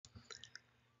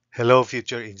Hello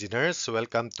future engineers,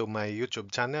 welcome to my YouTube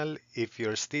channel. If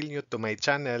you're still new to my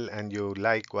channel and you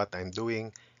like what I'm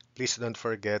doing, please don't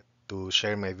forget to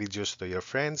share my videos to your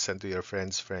friends and to your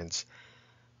friends' friends.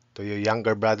 To your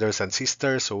younger brothers and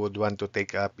sisters who would want to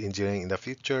take up engineering in the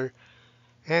future,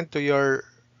 and to your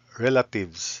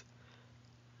relatives.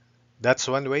 That's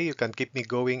one way you can keep me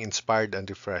going, inspired and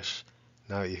refreshed.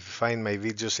 Now, if you find my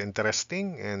videos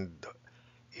interesting and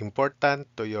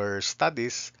important to your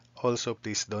studies, also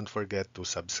please don't forget to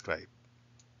subscribe.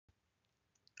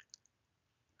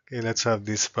 Okay, let's have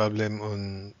this problem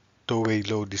on two-way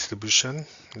load distribution.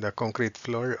 The concrete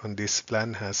floor on this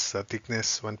plan has a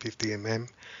thickness 150 mm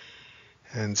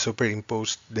and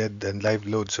superimposed dead and live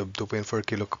loads of 2.4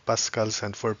 kilopascals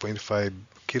and 4.5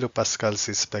 kilopascals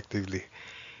respectively.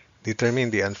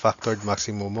 Determine the unfactored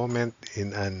maximum moment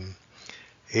in an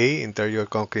A interior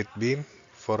concrete beam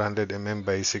 400 mm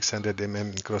by 600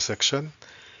 mm in cross-section,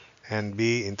 and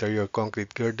B interior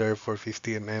concrete girder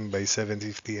 450 mm by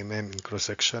 750 mm in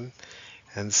cross-section,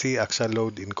 and C axial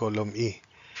load in column E.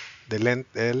 The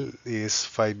length L is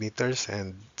 5 meters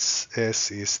and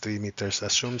S is 3 meters.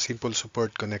 Assume simple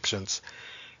support connections.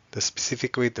 The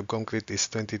specific weight of concrete is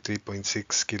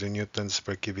 23.6 kilonewtons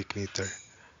per cubic meter.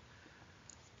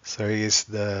 So here is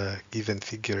the given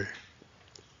figure.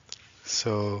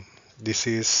 So this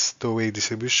is two-way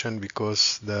distribution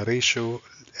because the ratio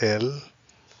L,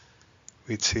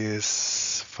 which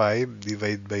is 5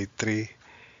 divided by 3,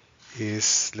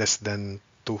 is less than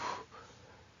 2.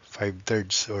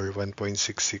 5/3 or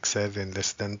 1.667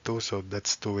 less than 2, so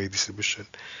that's two-way distribution.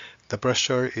 The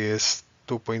pressure is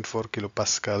 2.4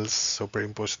 kilopascals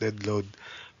superimposed dead load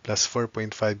plus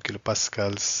 4.5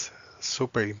 kilopascals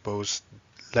superimposed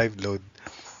live load,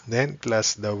 then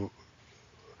plus the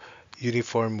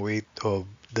uniform weight of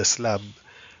the slab,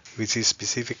 which is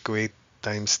specific weight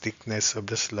times thickness of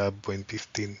the slab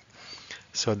 0.15.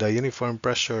 So the uniform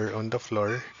pressure on the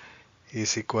floor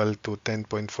is equal to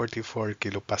 10.44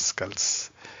 kilopascals.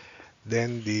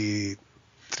 Then the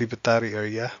tributary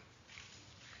area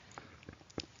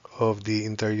of the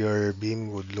interior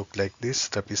beam would look like this,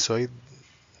 trapezoid.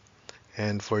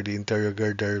 And for the interior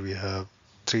girder, we have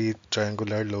 3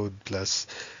 triangular load plus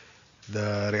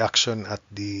the reaction at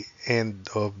the end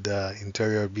of the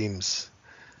interior beams.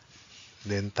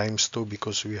 Then times 2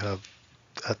 because we have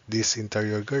at this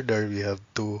interior girder, we have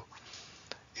 2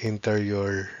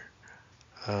 interior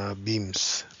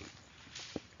beams.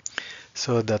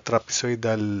 So the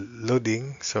trapezoidal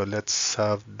loading, so let's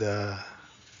have the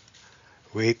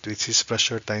weight, which is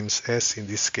pressure times S in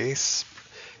this case.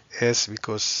 S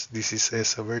because this is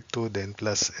S over 2, then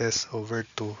plus S over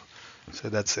 2, so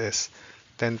that's S.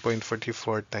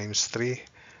 10.44 times 3,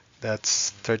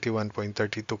 that's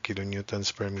 31.32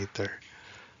 kilonewtons per meter.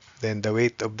 Then the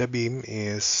weight of the beam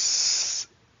is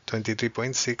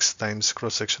 23.6 times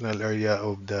cross-sectional area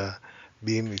of the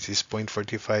beam, which is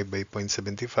 0.45 by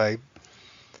 0.75,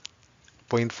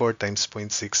 0.4 times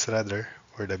 0.6 rather,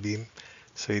 for the beam.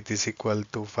 So it is equal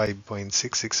to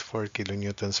 5.664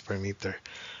 kilonewtons per meter.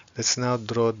 Let's now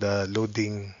draw the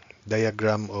loading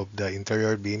diagram of the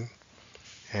interior beam,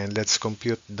 and let's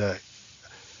compute the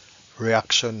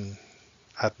reaction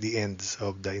at the ends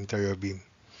of the interior beam.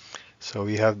 So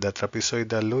we have the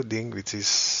trapezoidal loading, which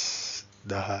is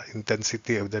the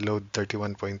intensity of the load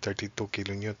 31.32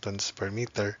 kilonewtons per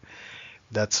meter.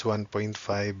 That's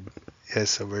 1.5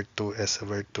 S over 2 S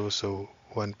over 2, so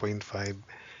 1.5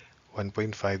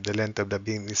 1.5. The length of the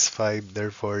beam is 5,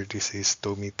 therefore this is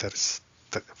 2 meters.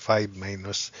 5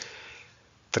 minus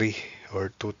 3, or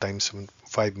 2 times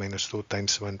 5 minus 2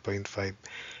 times 1.5.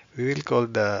 We will call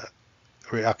the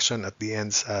reaction at the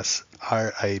ends as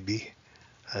RIB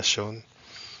as shown.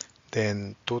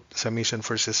 Then summation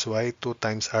versus y, 2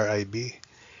 times RIB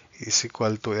is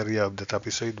equal to area of the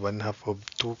trapezoid, 1/2 of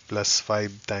 2 plus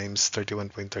 5 times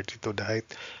 31.32 the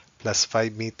height, plus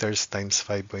 5 meters times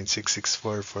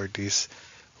 5.664 for this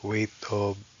weight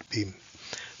of beam.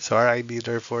 So RIB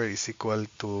therefore is equal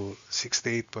to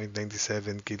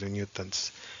 68.97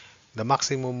 kilonewtons. The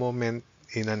maximum moment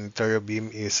in an interior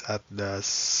beam is at the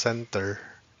center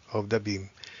of the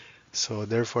beam. So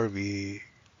therefore we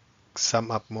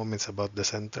sum up moments about the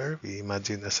center. We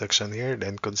imagine a section here,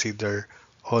 then consider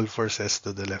all forces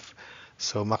to the left.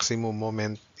 So maximum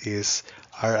moment is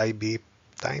RIB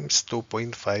times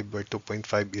 2.5, where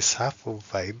 2.5 is half of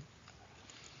 5.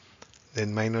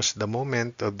 Then minus the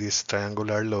moment of this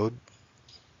triangular load.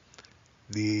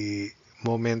 The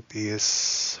moment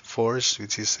is force,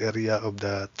 which is area of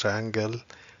the triangle,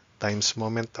 times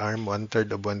moment arm.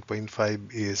 1/3 of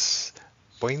 1.5 is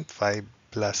 0.5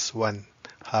 plus 1.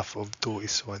 Half of 2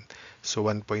 is 1. So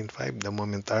 1.5, the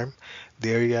moment arm.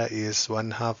 The area is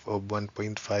 1/2 of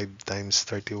 1.5 times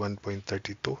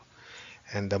 31.32,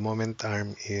 and the moment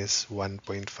arm is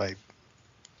 1.5.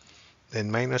 Then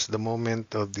minus the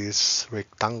moment of this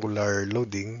rectangular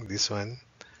loading, this one,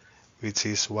 which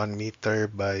is 1 meter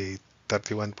by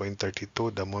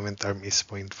 31.32, the moment arm is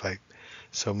 0.5.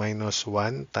 So minus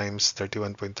 1 times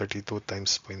 31.32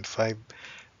 times 0.5,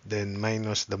 then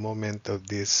minus the moment of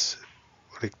this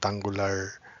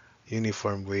rectangular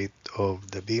uniform weight of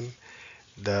the beam.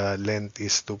 The length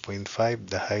is 2.5,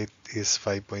 the height is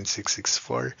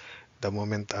 5.664, the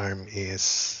moment arm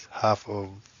is half of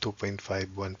 2.5,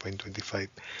 1.25.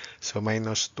 So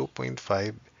minus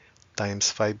 2.5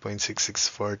 times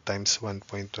 5.664 times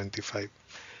 1.25.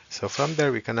 So from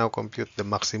there, we can now compute the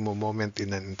maximum moment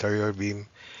in an interior beam,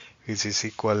 which is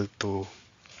equal to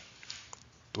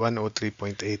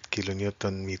 103.8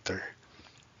 kilonewton meter.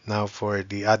 Now for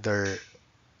the other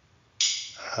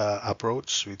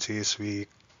approach, which is we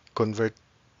convert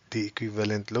the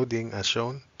equivalent loading as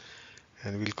shown,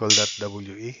 and we'll call that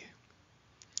WE.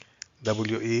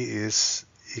 WE is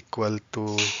equal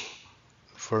to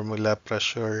formula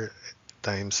pressure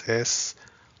times S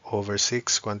over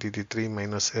 6 quantity 3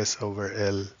 minus S over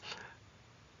L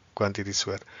quantity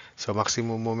square. So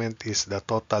maximum moment is the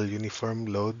total uniform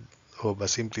load of a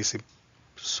simply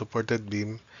supported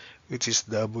beam, which is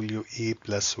WE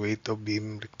plus weight of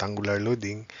beam rectangular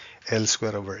loading L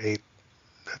square over 8.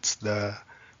 That's the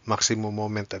maximum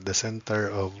moment at the center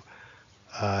of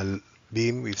a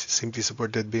beam, which is simply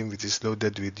supported beam, which is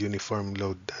loaded with uniform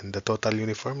load. And the total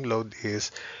uniform load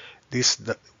is this,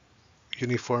 the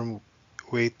uniform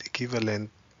weight equivalent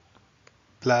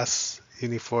plus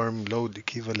uniform load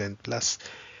equivalent plus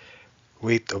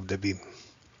weight of the beam.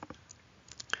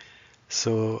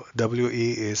 So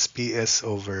WE is PS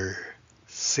over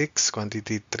 6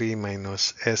 quantity 3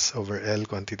 minus S over L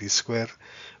quantity square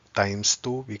times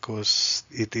 2, because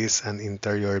it is an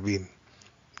interior beam.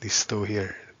 These two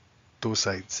here, two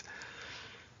sides.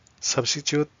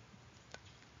 Substitute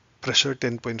pressure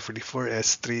 10.44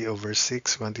 S3 over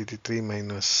 6 quantity 3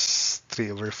 minus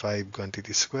 3 over 5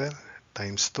 quantity square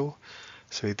times 2.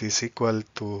 So it is equal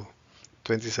to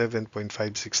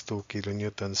 27.562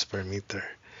 kilonewtons per meter.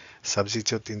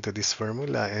 Substitute into this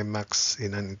formula, Mmax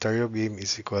in an interior beam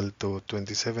is equal to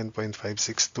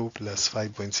 27.562 plus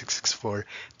 5.664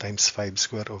 times 5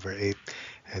 square over 8,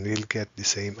 and we'll get the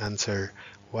same answer,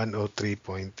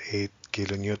 103.8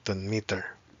 kilonewton meter.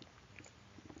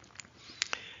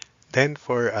 Then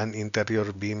for an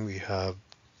interior beam, we have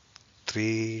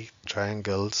three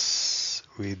triangles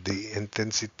with the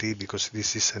intensity, because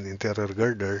this is an interior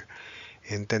girder,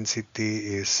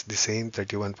 intensity is the same,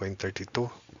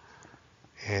 31.32,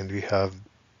 and we have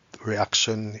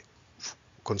reaction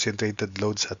concentrated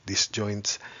loads at these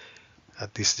joints,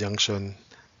 at this junction,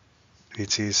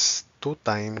 which is 2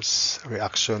 times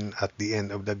reaction at the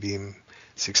end of the beam,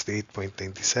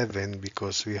 68.97,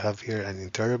 because we have here an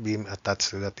interior beam attached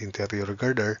to that interior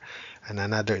girder and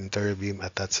another interior beam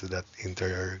attached to that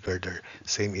interior girder.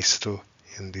 Same is true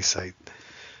in this side.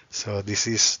 So this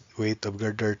is weight of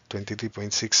girder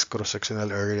 23.6,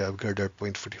 cross-sectional area of girder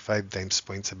 0.45 times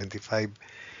 0.75.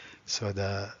 So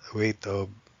the weight of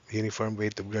uniform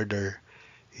weight of girder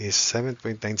is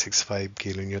 7.965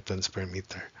 kilonewtons per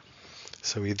meter.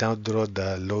 So we now draw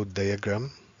the load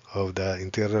diagram of the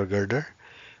interior girder.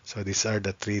 So these are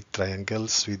the three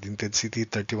triangles with intensity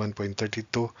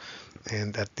 31.32,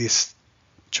 and at this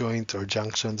joint or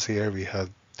junctions here we have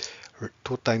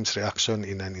 2 times reaction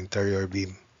in an interior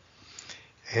beam.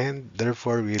 And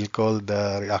therefore we'll call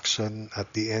the reaction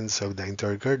at the ends of the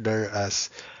interior girder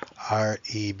as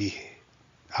RIG,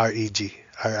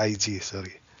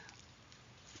 sorry,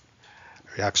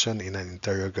 reaction in an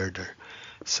interior girder.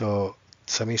 So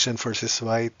summation forces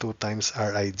Y 2 times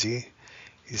RIG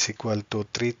is equal to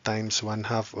 3 times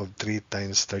 1/2 of 3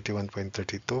 times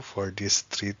 31.32 for these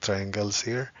three triangles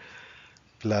here,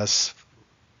 plus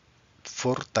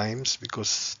 4 times,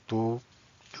 because 2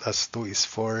 plus 2 is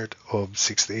 4, of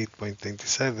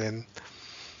 68.97,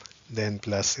 then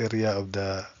plus area of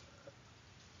the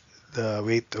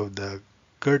weight of the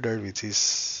girder, which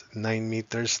is 9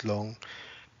 meters long,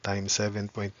 times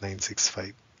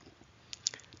 7.965.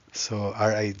 So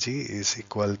RIG is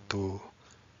equal to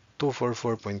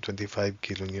 244.25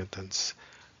 kilonewtons.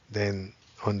 Then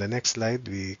on the next slide,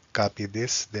 we copy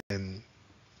this, then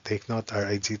take note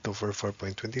RIG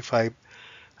 244.25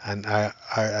 and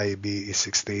RIB is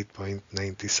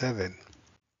 68.97.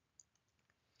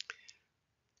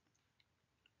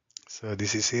 So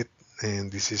this is it,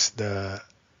 and this is the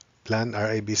plan.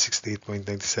 RIB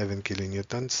 68.97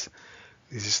 kilonewtons.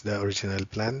 This is the original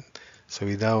plan. So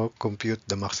we now compute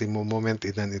the maximum moment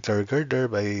in an interior girder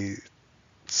by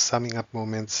summing up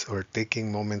moments or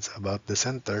taking moments about the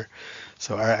center.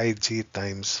 So RIG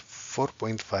times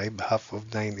 4.5, half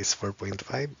of 9 is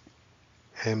 4.5,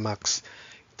 Max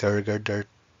interior girder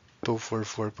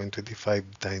 244.25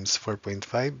 times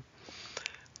 4.5,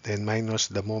 then minus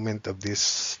the moment of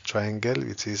this triangle,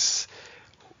 which is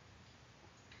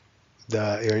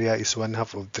the area is 1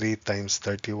 half of 3 times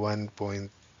 31.32.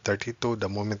 The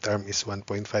moment arm is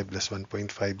 1.5 plus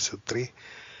 1.5, so 3.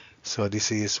 So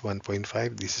this is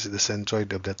 1.5. This is the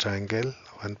centroid of the triangle.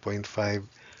 1.5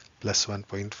 plus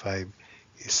 1.5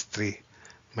 is 3.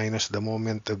 Minus the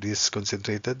moment of this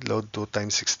concentrated load, 2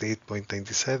 times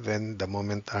 68.97. The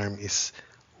moment arm is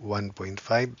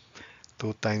 1.5.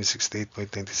 2 times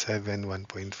 68.97,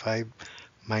 1.5.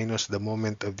 Minus the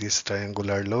moment of this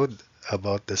triangular load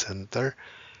about the center,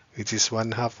 which is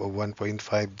 1 half of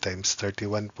 1.5 times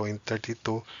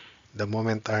 31.32. The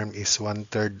moment arm is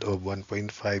 1/3 of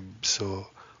 1.5, so zero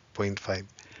point 0.5.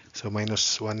 So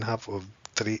minus 1 half of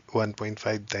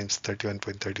 1.5 times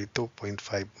 31.32, zero point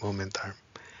 0.5 moment arm.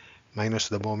 Minus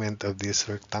the moment of this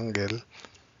rectangle,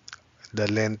 the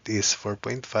length is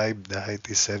 4.5, the height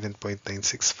is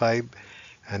 7.965,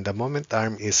 and the moment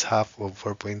arm is half of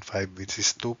 4.5, which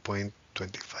is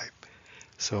 2.25.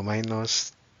 So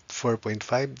minus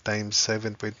 4.5 times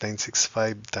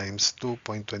 7.965 times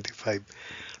 2.25.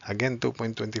 Again,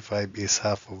 2.25 is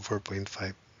half of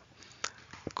 4.5.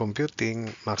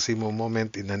 Computing maximum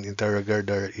moment in an interior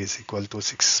girder is equal to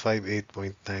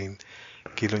 658.9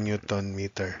 kilonewton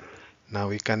meter. Now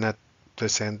we cannot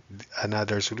present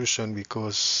another solution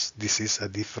because this is a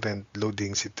different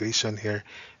loading situation here.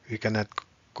 We cannot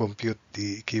compute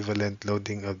the equivalent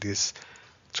loading of this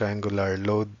triangular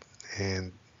load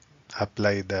and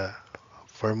apply the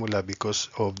formula because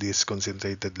of these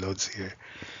concentrated loads here.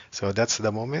 So that's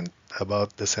the moment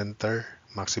about the center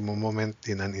maximum moment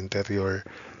in an interior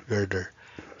girder.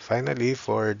 Finally,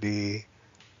 for the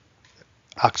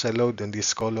axial load on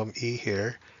this column E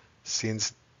here,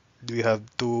 since we have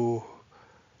two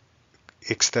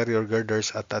exterior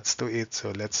girders attached to it,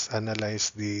 so let's analyze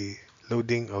the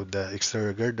loading of the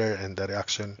exterior girder and the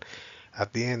reaction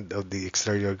at the end of the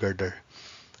exterior girder.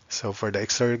 So for the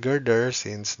exterior girder,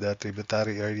 since the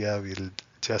tributary area will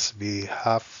just be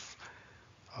half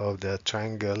of the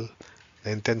triangle,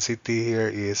 the intensity here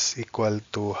is equal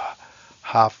to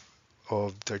half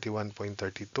of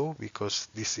 31.32 because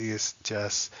this is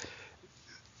just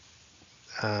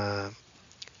uh,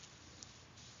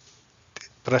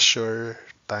 pressure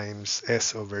times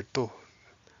S over 2.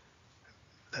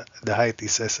 The height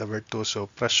is S over 2, so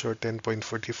pressure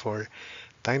 10.44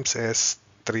 times S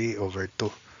 3 over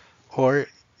 2. Or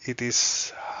it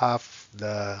is half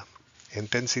the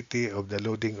intensity of the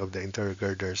loading of the interior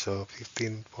girder, so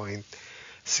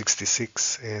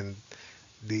 15.66, and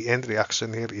the end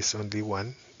reaction here is only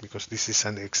 1 because this is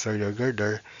an exterior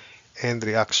girder, and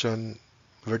reaction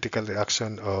vertical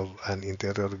reaction of an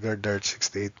interior girder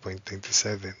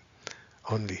 68.97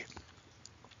 only.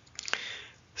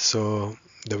 So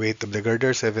the weight of the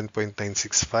girder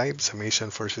 7.965,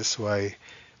 summation forces Y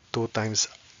 2 times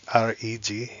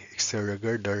REG exterior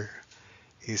girder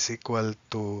is equal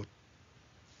to,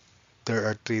 there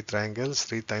are three triangles,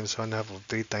 3 times 1 half of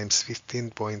 3 times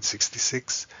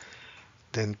 15.66,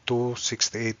 then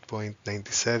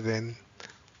 268.97,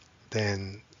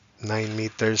 then 9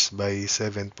 meters by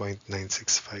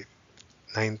 7.965,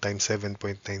 9 times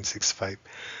 7.965.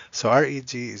 So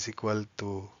REG is equal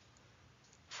to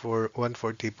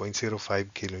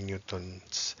 140.05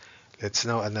 kilonewtons. Let's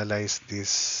now analyze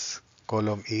this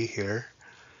column E here.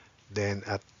 Then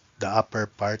at the upper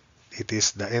part, it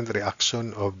is the end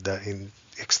reaction of the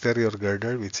exterior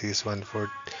girder, which is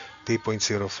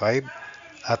 140.05.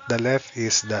 At the left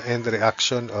is the end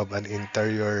reaction of an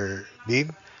interior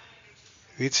beam,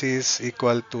 which is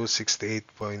equal to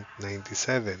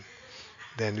 68.97.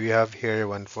 Then we have here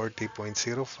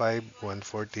 140.05,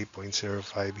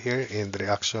 140.05 here in the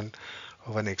reaction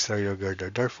of an exterior girder.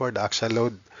 Therefore, the axial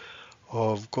load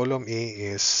of column E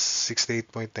is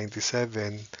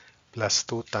 68.97 plus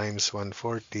 2 times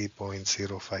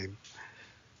 140.05.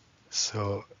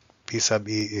 So P sub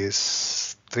E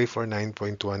is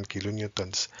 349.1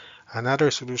 kilonewtons.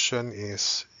 Another solution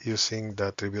is using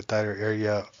the tributary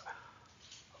area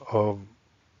of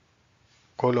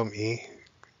column E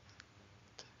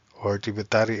or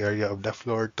tributary area of the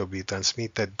floor to be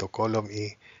transmitted to column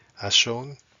E as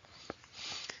shown.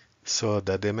 So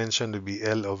the dimension will be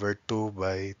L over 2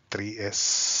 by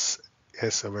 3S,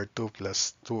 S over 2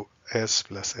 plus 2S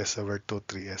plus S over 2,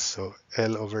 3S. So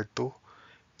L over 2,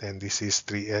 then this is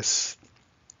 3S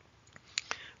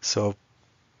So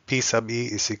P sub E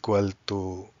is equal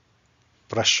to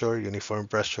pressure, uniform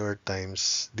pressure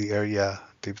times the area,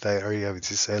 tributary area,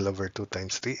 which is L over 2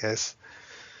 times 3S.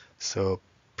 So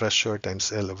pressure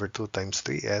times L over 2 times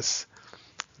 3S.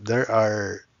 There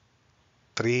are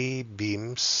three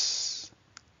beams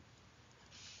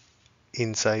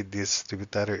inside this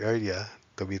tributary area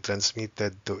to be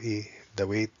transmitted to E, the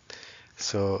weight.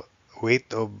 So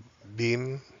weight of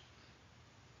beam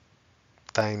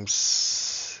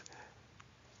times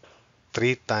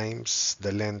 3 times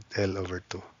the length L over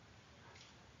 2.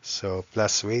 So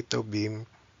plus weight of beam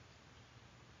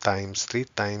times 3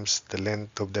 times the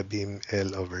length of the beam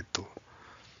L over 2.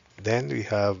 Then we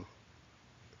have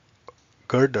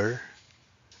girder,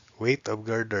 weight of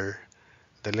girder,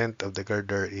 the length of the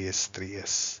girder is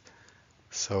 3S.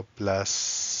 So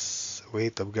plus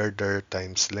weight of girder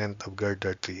times length of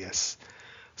girder 3S.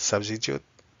 Substitute,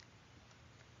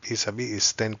 P sub E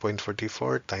is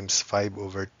 10.44 times 5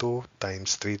 over 2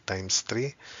 times 3 times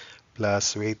 3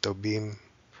 plus weight of beam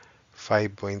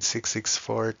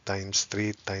 5.664 times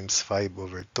 3 times 5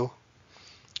 over 2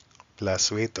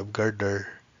 plus weight of girder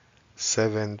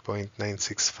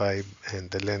 7.965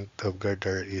 and the length of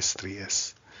girder is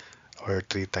 3S or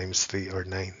 3 times 3 or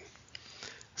 9.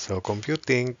 So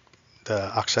computing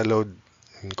the axial load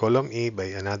in column E by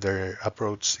another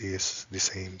approach is the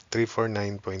same,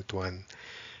 349.1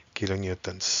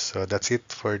 kilonewtons. So that's it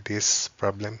for this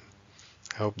problem.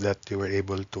 I hope that you were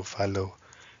able to follow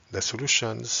the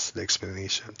solutions, the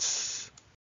explanations.